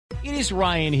It is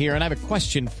Ryan here, and I have a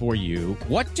question for you.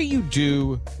 What do you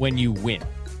do when you win?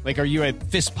 Like, are you a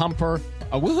fist pumper,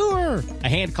 a woo-hooer, a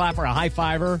hand clapper, a high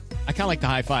fiver? I kind of like the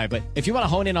high five, but if you want to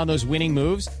hone in on those winning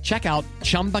moves, check out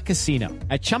Chumba Casino.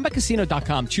 At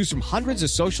ChumbaCasino.com, choose from hundreds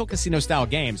of social casino-style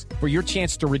games for your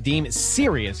chance to redeem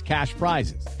serious cash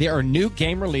prizes. There are new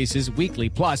game releases weekly,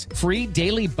 plus free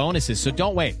daily bonuses. So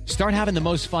don't wait. Start having the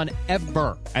most fun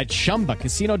ever at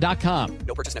ChumbaCasino.com.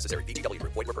 No purchase necessary. VGW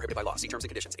Group. Void where prohibited by law. See terms and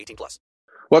conditions. 18+.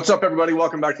 What's up, everybody?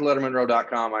 Welcome back to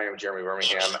LettermanRow.com. I am Jeremy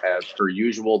Birmingham. As per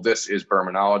usual, this is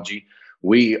Birminology.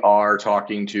 We are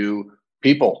talking to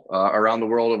people around the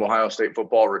world of Ohio State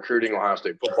football, recruiting Ohio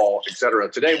State football, etc.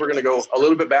 Today, we're going to go a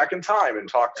little bit back in time and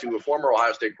talk to a former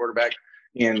Ohio State quarterback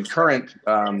and current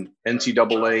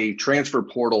NCAA transfer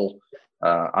portal,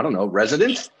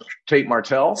 resident, Tate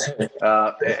Martell,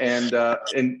 and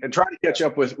try to catch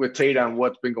up with Tate on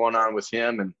what's been going on with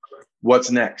him and what's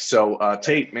next. So,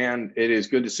 Tate, man, it is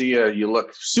good to see you. You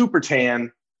look super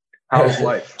tan. How's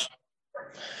life?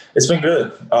 It's been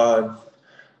good.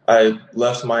 I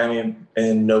left Miami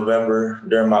in November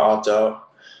during my opt-out,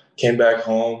 came back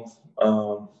home,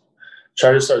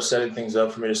 tried to start setting things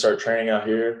up for me to start training out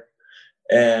here,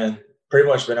 and pretty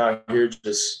much been out here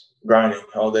just grinding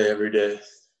all day, every day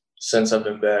since I've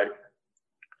been back.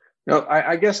 No,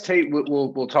 I guess, Tate,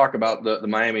 we'll talk about the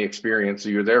Miami experience. So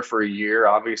you're there for a year.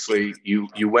 Obviously,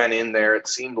 you went in there. It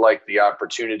seemed like the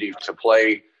opportunity to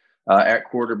play at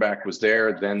quarterback was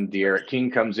there. Then D'Eriq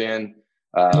King comes in,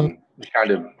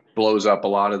 kind of blows up a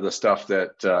lot of the stuff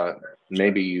that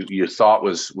maybe you thought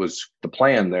was the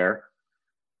plan there.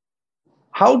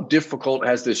 How difficult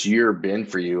has this year been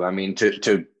for you? I mean,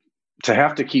 to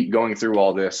have to keep going through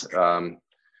all this,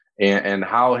 and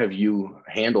how have you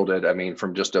handled it? I mean,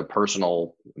 from just a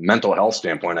personal mental health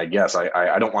standpoint, I guess.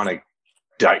 I don't want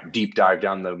to deep dive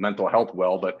down the mental health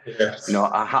well, but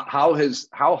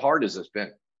how hard has this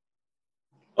been?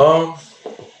 I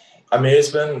mean,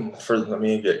 it's been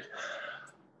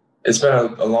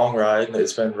a long ride.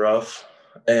 It's been rough,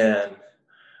 but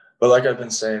like I've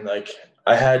been saying, like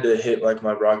I had to hit like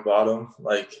my rock bottom,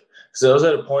 like because I was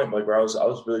at a point like where I was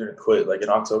really gonna quit. Like in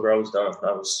October, I was done.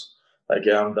 I was like,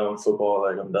 yeah, I'm done with football.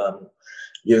 Like I'm done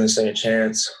giving this thing a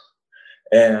chance,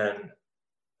 and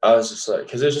I was just like,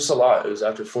 because it's just a lot. It was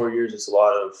after 4 years. It's a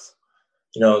lot of,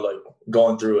 like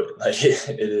going through it. Like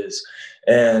it is,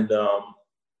 and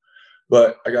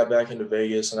but I got back into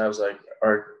Vegas, and I was like,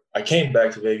 I came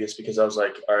back to Vegas because I was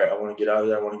like, all right, I want to get out of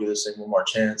there. I want to give this thing one more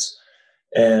chance.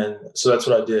 And so that's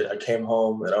what I did. I came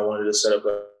home and I wanted to set up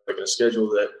a schedule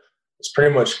that is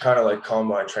pretty much kind of like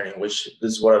combine training, which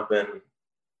is what I've been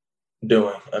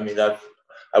doing. I mean, I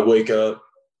wake up,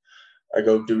 I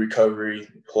go do recovery,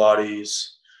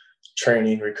 Pilates,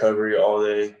 training, recovery all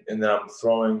day. And then I'm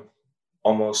throwing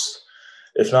almost,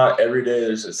 if not every day,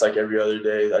 it's like every other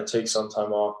day. I take some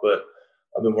time off, but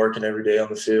I've been working every day on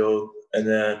the field, and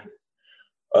then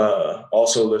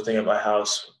also lifting at my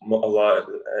house a lot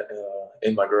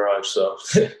in my garage. So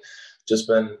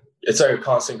it's like a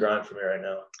constant grind for me right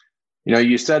now.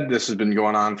 You said this has been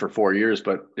going on for 4 years,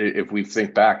 but if we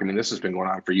think back, I mean, this has been going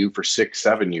on for you for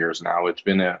 6-7 years now. It's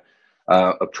been a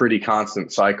pretty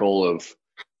constant cycle of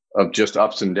just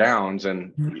ups and downs.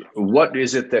 And what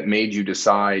is it that made you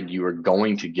decide you were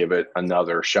going to give it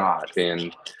another shot?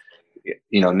 And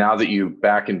now that you're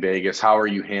back in Vegas, how are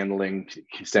you handling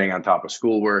staying on top of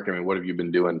schoolwork? I mean, what have you been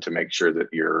doing to make sure that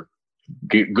you're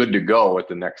good to go at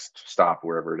the next stop,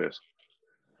 wherever it is?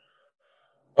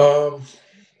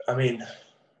 I mean,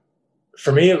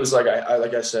 for me, it was like,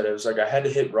 like I said, it was like I had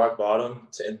to hit rock bottom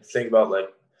and think about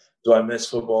like, do I miss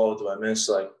football? Do I miss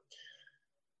like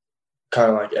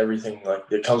kind of like everything like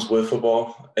that comes with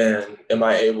football? And am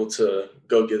I able to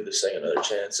go give this thing another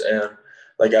chance? And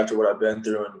like after what I've been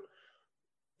through, and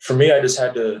for me, I just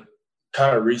had to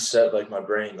kind of reset like my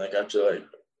brain, like after like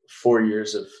 4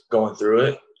 years of going through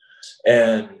it,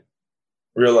 and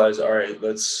realize, all right,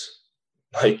 let's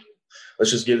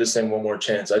just give this thing one more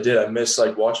chance. I did. I missed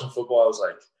like watching football. I was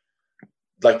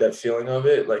like that feeling of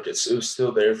it, like it was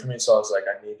still there for me. So I was like,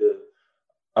 I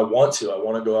want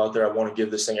to go out there. I want to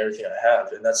give this thing everything I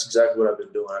have. And that's exactly what I've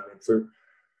been doing. I mean, for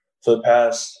the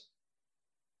past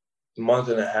month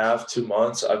and a half, 2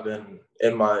 months, I've been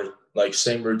in my like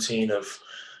same routine of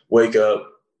wake up,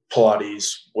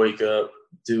 Pilates, wake up,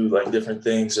 do like different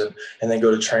things, and then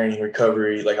go to training,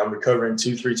 recovery. Like I'm recovering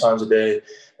 2-3 times a day,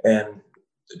 and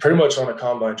pretty much on a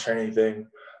combine training thing,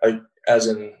 like as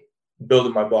in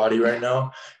building my body right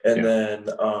now. And then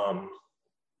I'm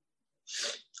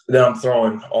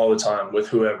throwing all the time with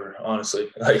whoever, honestly.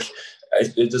 Like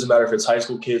it doesn't matter if it's high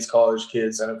school kids, college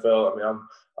kids, NFL.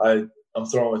 I mean, I'm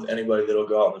throwing with anybody that'll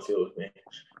go out on the field with me.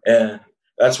 And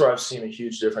that's where I've seen a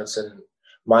huge difference in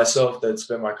myself. That's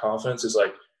been my confidence is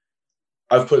like,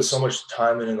 I've put so much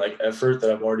time in and like effort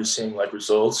that I'm already seeing like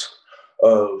results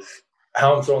of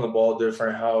how I'm throwing the ball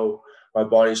different, how my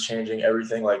body's changing,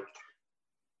 everything. Like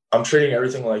I'm treating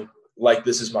everything like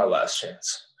this is my last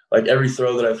chance. Like every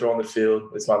throw that I throw on the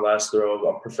field, it's my last throw.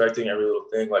 I'm perfecting every little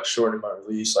thing, like shortening my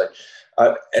release. Like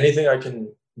anything I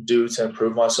can do to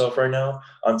improve myself right now,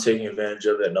 I'm taking advantage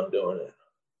of it and I'm doing it.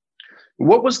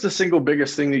 What was the single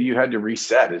biggest thing that you had to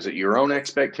reset? Is it your own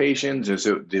expectations? Is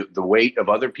it the weight of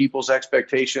other people's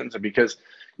expectations? Because,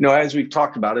 as we've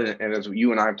talked about it, and as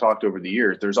you and I have talked over the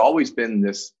years, there's always been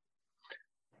this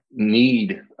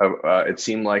need, it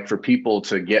seemed like, for people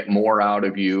to get more out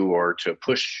of you or to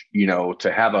push,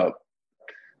 to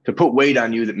put weight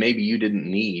on you that maybe you didn't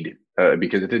need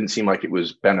because it didn't seem like it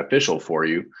was beneficial for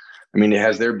you. I mean,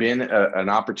 has there been an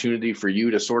opportunity for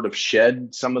you to sort of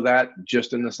shed some of that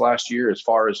just in this last year as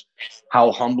far as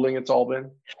how humbling it's all been?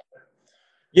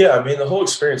 Yeah, I mean, the whole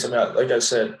experience, I mean, like I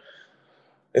said,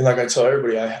 and like I tell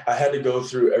everybody, I had to go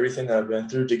through everything that I've been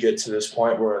through to get to this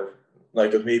point where,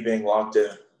 like, of me being locked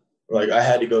in. Like, I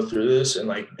had to go through this and,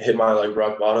 like, hit my, like,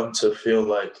 rock bottom to feel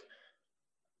like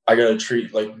I got to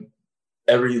treat, like,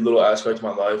 every little aspect of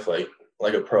my life like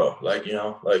a pro,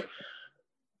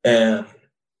 and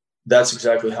that's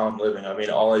exactly how I'm living. I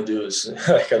mean, all I do is,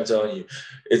 like I'm telling you,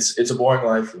 it's a boring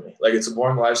life for me. Like, it's a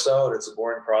boring lifestyle and it's a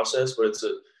boring process, but it's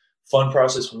a fun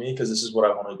process for me because this is what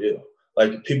I want to do.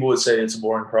 Like, people would say it's a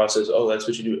boring process. Oh, that's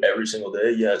what you do every single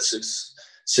day. Yeah, it's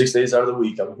six days out of the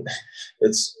week. I mean,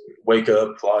 it's wake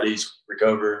up, Pilates,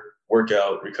 recover,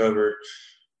 workout, recover,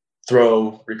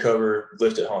 throw, recover,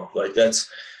 lift at home. Like, that's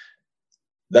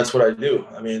what I do.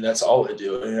 I mean, that's all I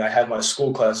do. I mean, I have my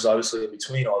school classes obviously in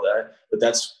between all that, but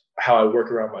that's how I work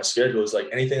around my schedule. Is like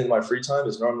anything in my free time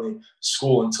is normally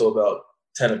school until about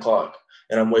 10 o'clock.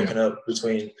 And I'm waking up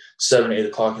between 7 and 8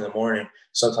 o'clock in the morning,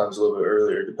 sometimes a little bit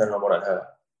earlier, depending on what I have.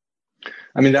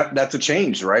 I mean, that's a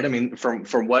change, right? I mean,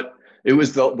 from what it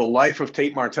was, the life of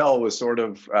Tate Martell was sort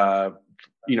of,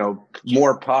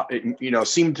 more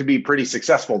seemed to be pretty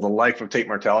successful, the life of Tate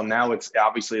Martell. And now it's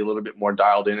obviously a little bit more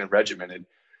dialed in and regimented.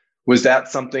 Was that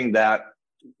something that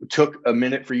took a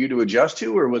minute for you to adjust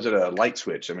to, or was it a light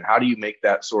switch? I mean, how do you make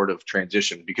that sort of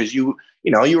transition? Because you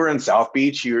were in South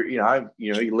Beach, you're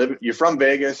from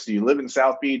Vegas, you live in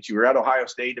South Beach, you were at Ohio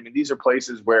State. I mean, these are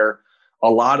places where a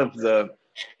lot of the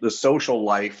social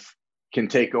life can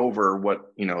take over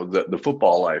what, the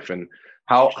football life. And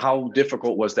how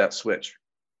difficult was that switch?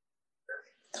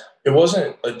 It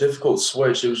wasn't a difficult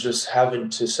switch. It was just having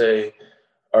to say,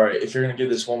 all right, if you're going to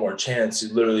give this one more chance,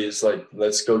 it literally is like,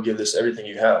 let's go give this everything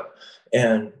you have.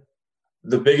 And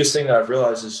the biggest thing that I've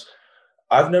realized is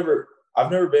I've never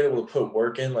been able to put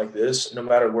work in like this, no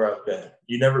matter where I've been.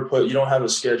 You don't have a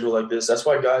schedule like this. That's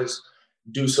why guys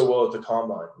do so well at the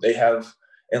combine. They have,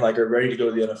 and like are ready to go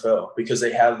to the NFL because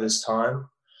they have this time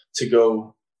to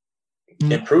go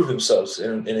improve themselves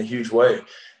in a huge way.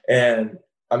 And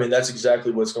I mean, that's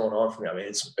exactly what's going on for me. I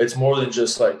mean, it's more than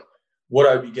just like what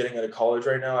I'd be getting out of college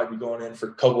right now. I'd be going in for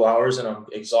a couple hours and I'm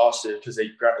exhausted because they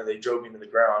drove me to the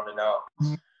ground,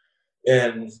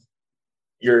 and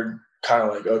you're kind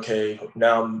of like, okay,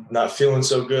 now I'm not feeling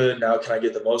so good. Now can I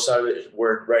get the most out of it?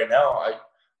 Where right now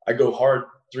I go hard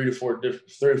 3 to 4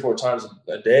 times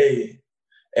a day,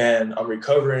 and I'm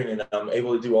recovering and I'm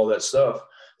able to do all that stuff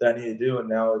that I need to do. And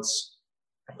now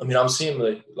I'm seeing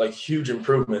like huge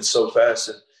improvements so fast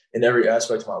in every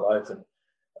aspect of my life. And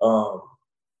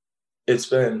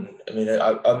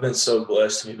I've been so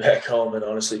blessed to be back home and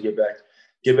honestly get back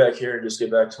here and just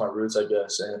get back to my roots, I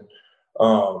guess. And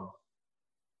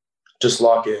just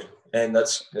lock in. And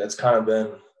that's kind of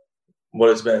been what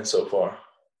it's been so far.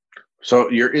 So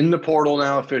you're in the portal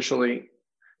now officially.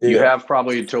 Yeah. You have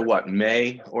probably until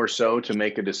May or so to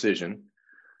make a decision.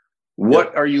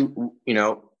 What are you,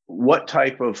 what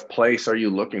type of place are you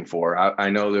looking for?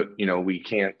 I know that, we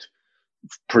can't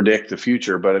predict the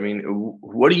future, but I mean,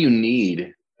 what do you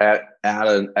need at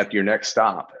your next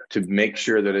stop to make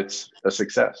sure that it's a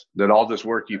success, that all this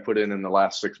work you put in the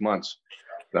last 6 months,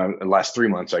 last 3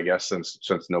 months, I guess, since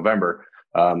November,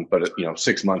 but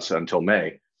 6 months until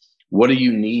May, what do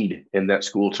you need in that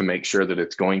school to make sure that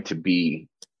it's going to be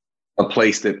a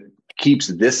place that keeps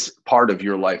this part of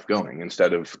your life going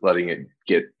instead of letting it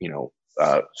get,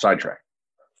 sidetracked?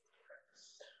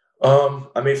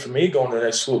 For me, going to the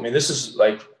next school, this is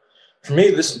like, for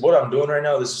me, this is what I'm doing right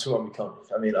now. This is who I'm becoming.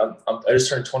 I just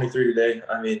turned 23 today.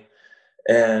 I'm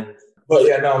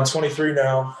 23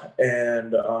 now.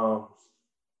 And,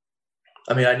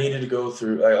 I needed to go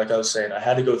through, like I was saying, I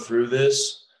had to go through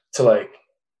this to like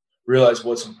realize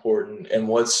what's important and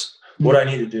what I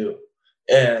need to do.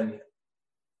 And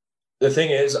the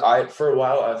thing is, for a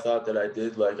while I thought that I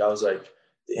did. Like I was like,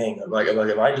 dang, I'm like,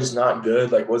 am I just not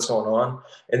good? Like what's going on?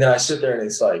 And then I sit there and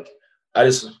it's like, I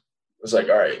just was like,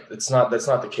 all right, that's not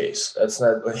the case. That's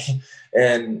not like,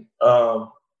 and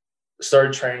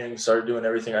started training, started doing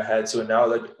everything I had to. And now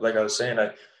like I was saying,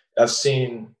 I've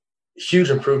seen huge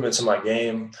improvements in my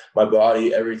game, my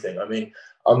body, everything. I mean,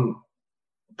 I'm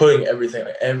putting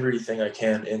everything I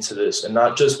can into this, and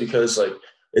not just because like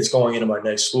it's going into my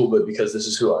next school, but because this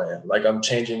is who I am. Like I'm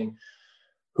changing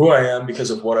who I am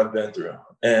because of what I've been through.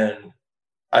 And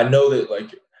I know that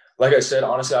like I said,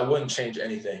 honestly, I wouldn't change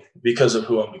anything because of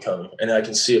who I'm becoming. And I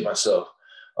can see it myself.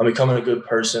 I'm becoming a good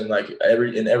person, like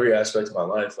in every aspect of my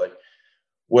life, like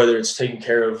whether it's taking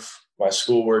care of my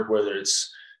schoolwork, whether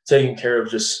it's taking care of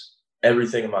just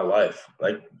everything in my life,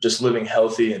 like just living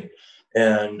healthy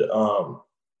and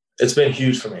it's been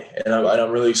huge for me. And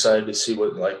I'm really excited to see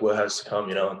what has to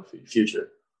come, in the future.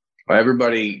 Well,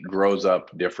 everybody grows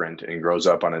up different and grows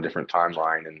up on a different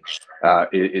timeline, and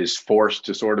is forced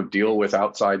to sort of deal with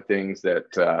outside things that,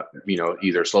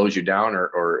 either slows you down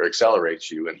or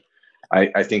accelerates you. And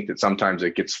I think that sometimes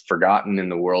it gets forgotten in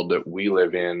the world that we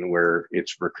live in, where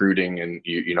it's recruiting and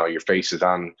your face is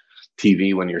on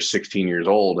TV when you're 16 years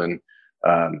old. And,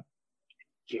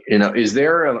 is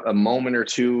there a moment or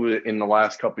two in the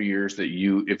last couple of years that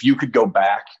if you could go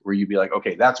back, where you'd be like,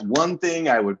 okay, that's one thing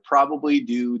I would probably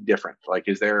do different? Like,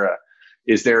 is there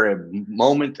a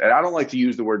moment, and I don't like to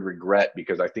use the word regret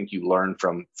because I think you learn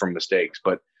from mistakes,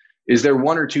 but is there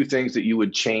one or two things that you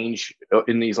would change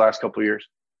in these last couple of years?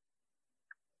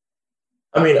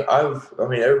 I mean,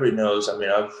 everybody knows,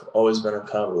 I've always been a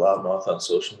kind of a loudmouth on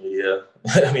social media.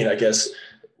 I guess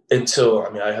until,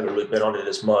 I haven't really been on it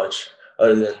as much,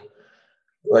 other than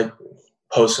like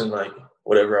posting like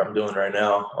whatever I'm doing right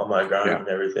now on my grind and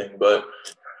everything. But,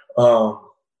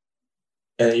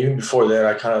 and even before that,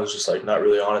 I kind of was just like not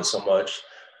really on it so much.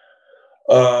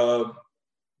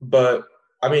 But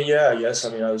I guess,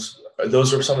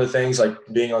 those were some of the things, like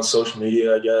being on social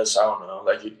media, I guess. I don't know.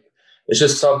 Like it's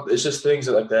just things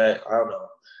like that. I don't know.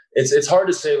 It's hard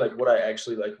to say like what I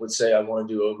actually like would say I want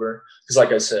to do over. Cause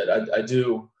like I said,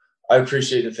 I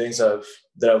appreciate the things that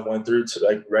I've went through to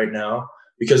like right now,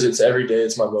 because it's every day.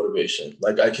 It's my motivation.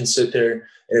 Like I can sit there,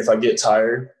 and if I get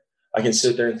tired, I can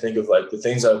sit there and think of like the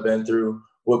things I've been through,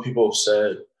 what people have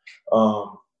said,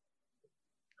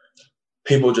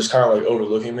 people just kind of like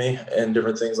overlooking me and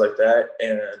different things like that.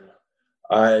 And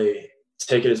I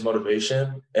take it as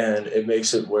motivation, and it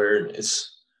makes it where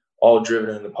it's all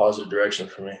driven in a positive direction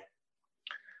for me.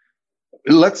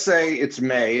 Let's say it's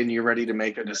May and you're ready to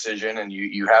make a decision, and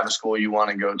you have a school you want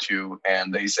to go to,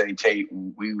 and they say, Tate,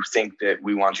 we think that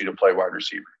we want you to play wide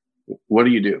receiver. What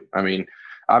do?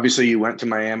 Obviously you went to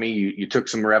Miami, you took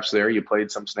some reps there, you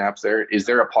played some snaps there. Is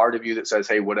there a part of you that says,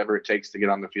 hey, whatever it takes to get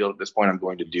on the field at this point, I'm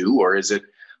going to do? Or is it,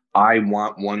 I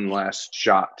want one last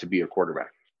shot to be a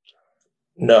quarterback?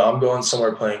 No, I'm going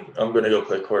somewhere I'm going to go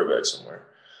play quarterback somewhere.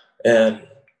 And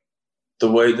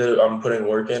the way that I'm putting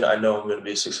work in, I know I'm going to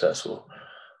be successful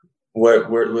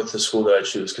with the school that I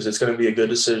choose, because it's going to be a good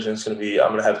decision. I'm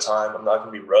going to have time. I'm not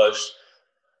going to be rushed,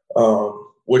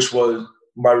 which was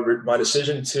my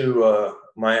decision to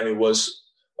Miami was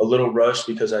a little rushed,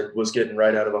 because I was getting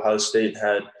right out of Ohio State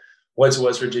and went to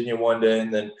West Virginia one day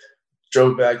and then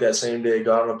drove back that same day,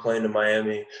 got on a plane to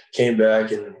Miami, came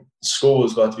back, and school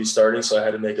was about to be starting. So I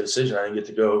had to make a decision. I didn't get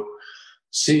to go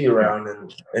see around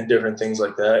and different things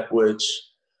like that, which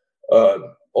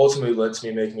ultimately led to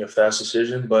me making a fast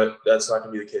decision. But that's not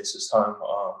going to be the case this time.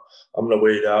 I'm going to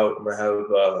wait it out. I'm going to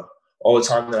have all the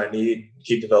time that I need,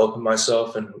 keep developing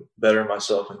myself and bettering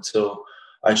myself until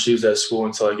I choose that school,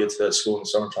 until I get to that school in the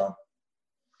summertime.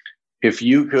 If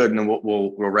you could, and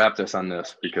we'll wrap this on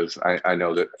this, because I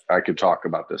know that I could talk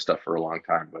about this stuff for a long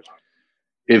time, but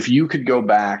if you could go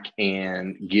back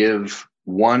and give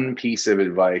one piece of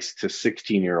advice to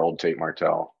 16-year-old Tate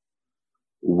Martell,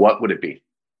 what would it be?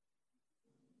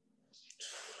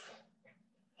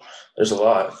 There's a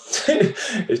lot.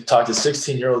 Talk to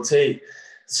 16-year-old Tate,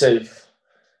 say, if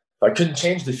I couldn't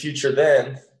change the future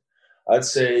then, I'd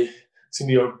say it's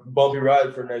going to be a bumpy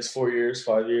ride for the next 4 years,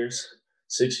 5 years,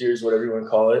 6 years, whatever you want to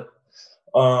call it.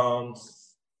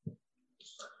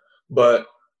 But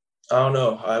I don't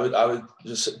know. I would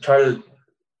just try to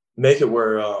make it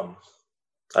where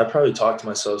I'd probably talk to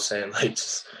myself saying, like,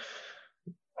 just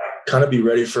kind of be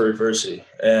ready for adversity.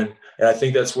 And I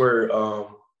think that's where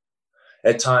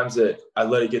at times that I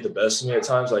let it get the best of me at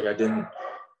times. Like I didn't,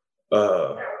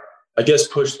 I guess,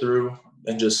 push through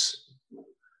and just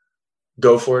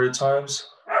go for it at times.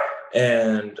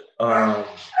 And but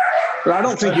I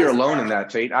don't think you're alone in that,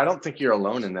 Tate. I don't think you're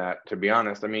alone in that, to be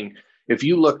honest. I mean, if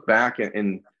you look back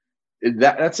and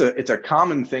it's a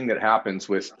common thing that happens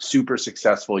with super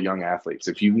successful young athletes.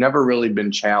 If you've never really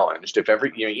been challenged, if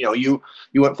every you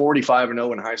went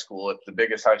 45-0 in high school at the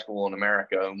biggest high school in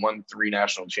America and won 3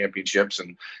 national championships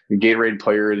and Gatorade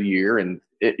Player of the Year, and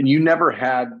you never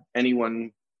had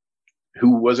anyone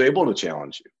who was able to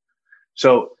challenge you.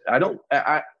 So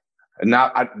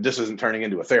this isn't turning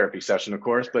into a therapy session, of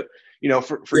course, but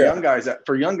for young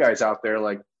guys out there,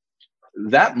 like,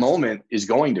 that moment is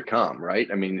going to come, right?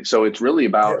 I mean, so it's really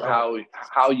about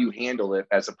how you handle it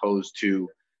as opposed to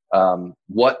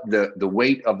what the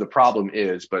weight of the problem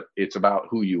is, but it's about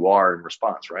who you are in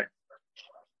response, right?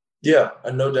 Yeah,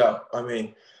 no doubt. I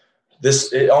mean,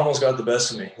 it almost got the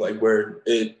best of me, like where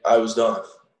I was done,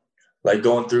 like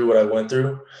going through what I went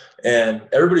through, and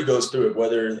everybody goes through it,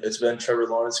 whether it's been Trevor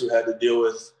Lawrence who's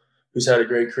had a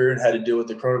great career and had to deal with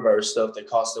the coronavirus stuff that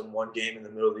cost them 1 game in the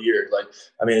middle of the year. Like,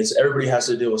 I mean, everybody has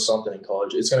to deal with something in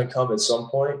college. It's going to come at some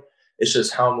point. It's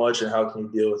just how much and how can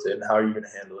you deal with it and how are you going to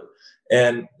handle it?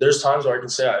 And there's times where I can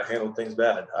say I handled things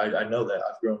bad. I know that.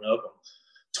 I've grown up. I'm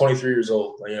 23 years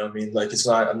old. You know what I mean? Like,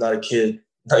 I'm not a kid.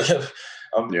 Like,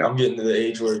 I'm getting to the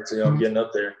age where I'm getting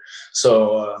up there.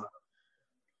 So,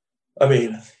 I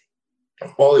mean,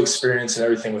 all the experience and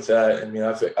everything with that, I mean,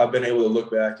 I've been able to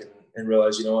look back and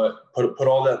realize, you know what, put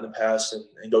all that in the past and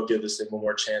go give this thing one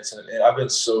more chance. And I've been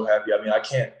so happy. I mean, I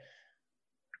can't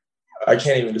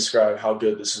even describe how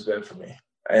good this has been for me.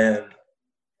 And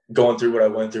going through what I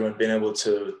went through and being able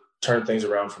to turn things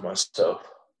around for myself.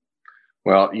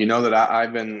 Well, you know that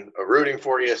I've been rooting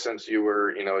for you since you were,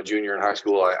 a junior in high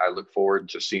school. I look forward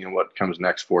to seeing what comes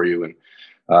next for you. And,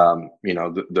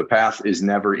 the path is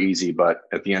never easy, but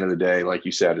at the end of the day, like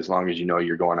you said, as long as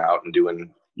you're going out and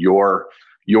doing your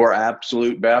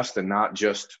absolute best and not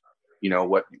just,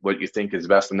 what you think is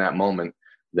best in that moment,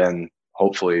 then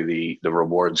hopefully the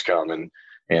rewards come.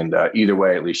 And either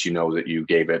way, at least that you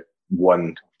gave it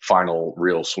one final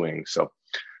real swing. So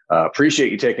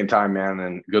appreciate you taking time, man,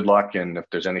 and good luck. And if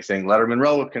there's anything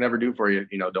Birminology can ever do for you,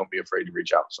 don't be afraid to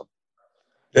reach out. So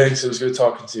thanks. It was good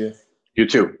talking to you. You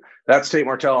too. That's Tate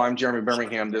Martell. I'm Jeremy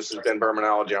Birmingham. This has been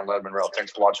Birminology on Birminology.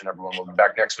 Thanks for watching, everyone. We'll be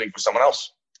back next week with someone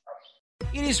else.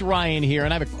 It is Ryan here,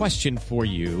 and I have a question for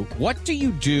you. What do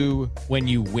you do when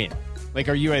you win? Like,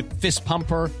 are you a fist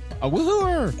pumper, a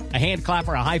woohooer, a hand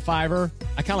clapper, a high fiver?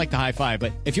 I kind of like the high five,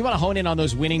 but if you want to hone in on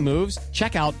those winning moves,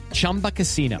 check out Chumba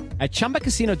Casino. At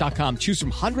ChumbaCasino.com, choose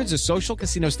from hundreds of social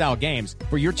casino-style games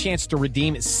for your chance to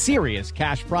redeem serious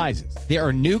cash prizes. There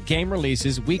are new game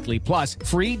releases weekly, plus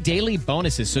free daily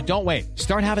bonuses, so don't wait.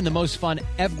 Start having the most fun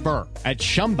ever at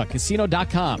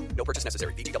ChumbaCasino.com. No purchase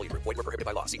necessary. VGW Group. Void where prohibited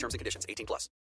by law. See terms and conditions. 18+.